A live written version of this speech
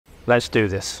Let's do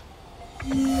this.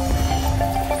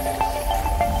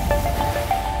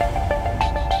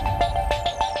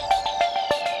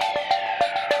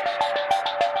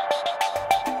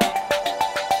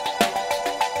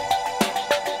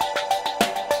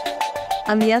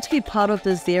 I'm here to be part of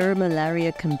the Zero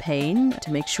Malaria campaign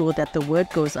to make sure that the word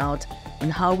goes out on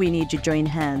how we need to join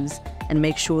hands and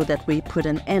make sure that we put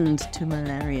an end to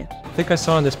malaria. I think I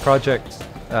saw in this project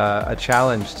a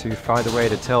challenge to find a way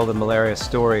to tell the malaria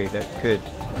story that could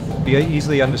be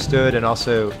easily understood and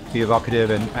also be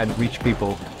evocative and reach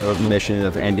people. The mission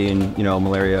of ending,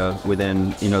 malaria within,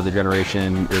 the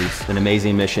generation is an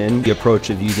amazing mission. The approach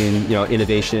of using,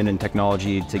 innovation and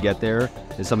technology to get there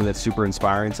is something that's super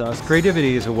inspiring to us.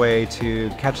 Creativity is a way to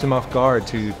catch them off guard,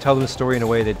 to tell them a story in a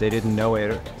way that they didn't know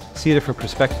it, or see a different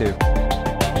perspective.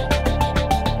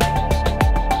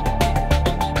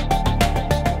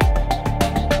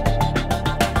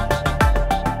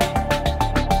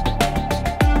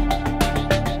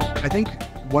 I think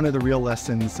one of the real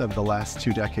lessons of the last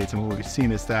 2 decades and what we've seen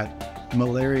is that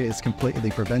malaria is completely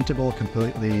preventable,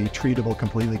 completely treatable,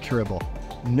 completely curable.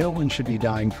 No one should be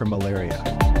dying from malaria.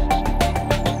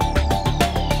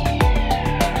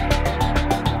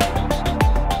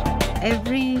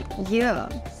 Every year,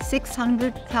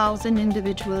 600,000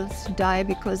 individuals die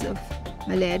because of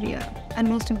malaria, and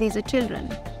most of these are children.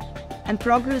 And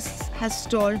progress has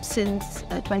stalled since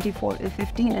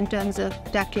 2015 in terms of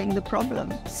tackling the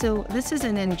problem. So this is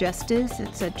an injustice,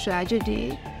 it's a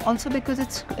tragedy, also because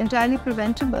it's entirely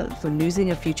preventable. We're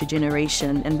losing a future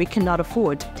generation and we cannot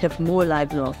afford to have more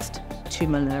lives lost to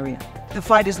malaria. The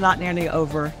fight is not nearly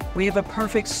over. We have a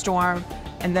perfect storm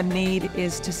and the need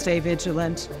is to stay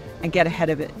vigilant and get ahead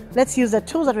of it. Let's use the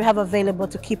tools that we have available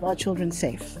to keep our children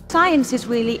safe. Science is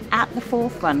really at the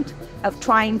forefront of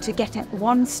trying to get it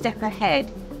one step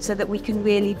ahead so that we can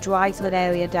really drive that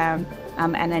area down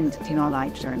and end it in our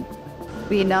lifetime.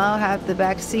 We now have the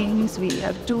vaccines. We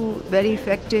have 2 very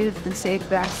effective and safe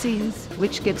vaccines,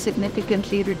 which can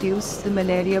significantly reduce the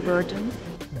malaria burden.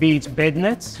 Be it bed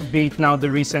nets, be it now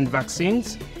the recent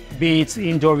vaccines, be it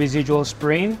indoor residual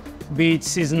spraying, be it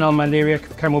seasonal malaria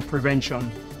chemoprevention.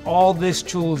 All these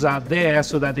tools are there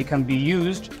so that they can be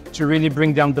used to really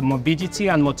bring down the morbidity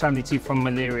and mortality from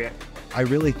malaria. I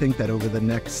really think that over the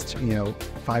next,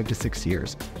 5 to 6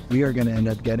 years, we are going to end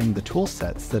up getting the tool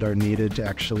sets that are needed to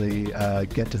actually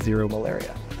get to zero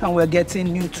malaria. And we're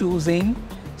getting new tools in,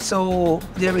 so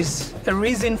there is a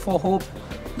reason for hope.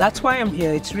 That's why I'm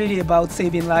here. It's really about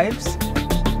saving lives.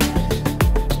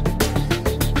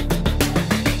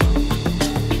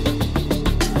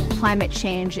 Climate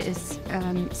change is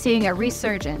seeing a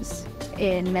resurgence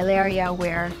in malaria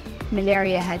where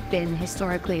malaria had been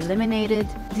historically eliminated.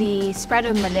 The spread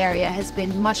of malaria has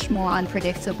been much more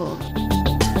unpredictable.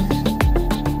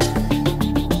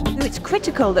 It's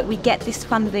critical that we get this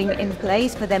funding in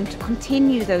place for them to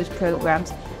continue those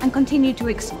programs and continue to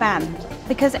expand,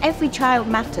 because every child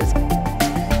matters.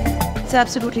 It's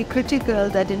absolutely critical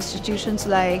that institutions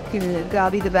like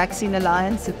Gavi, the Vaccine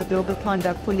Alliance, and the Global Fund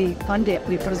are fully funded,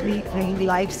 because we bring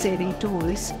life-saving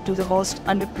tools to the most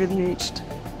underprivileged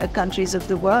countries of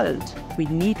the world. We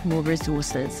need more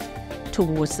resources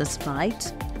towards this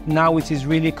fight. Now it is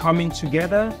really coming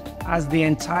together as the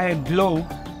entire globe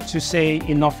to say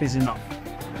enough is enough.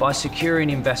 By securing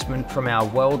investment from our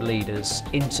world leaders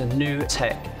into new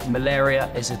tech, malaria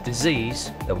is a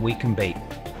disease that we can beat.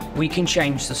 We can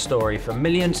change the story for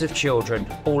millions of children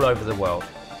all over the world.